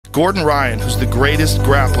Gordon Ryan, who's the greatest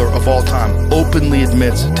grappler of all time, openly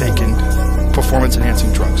admits taking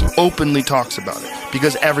performance-enhancing drugs. Openly talks about it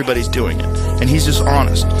because everybody's doing it, and he's just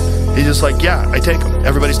honest. He's just like, yeah, I take them.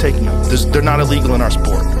 Everybody's taking them. They're not illegal in our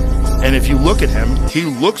sport. And if you look at him, he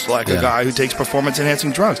looks like a guy who takes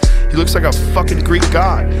performance-enhancing drugs. He looks like a fucking Greek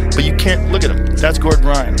god, but you can't look at him. That's Gordon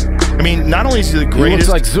Ryan. I mean, not only is he the greatest, he looks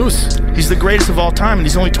like Zeus. He's the greatest of all time, and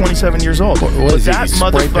he's only 27 years old. What is he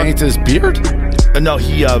spray painted his beard? No,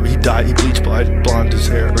 he died. He bleached blonde his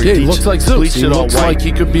hair. Yeah, he looks like Zeus. He looks like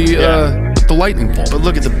he could be the lightning bolt. But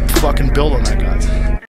look at the fucking build on that guy.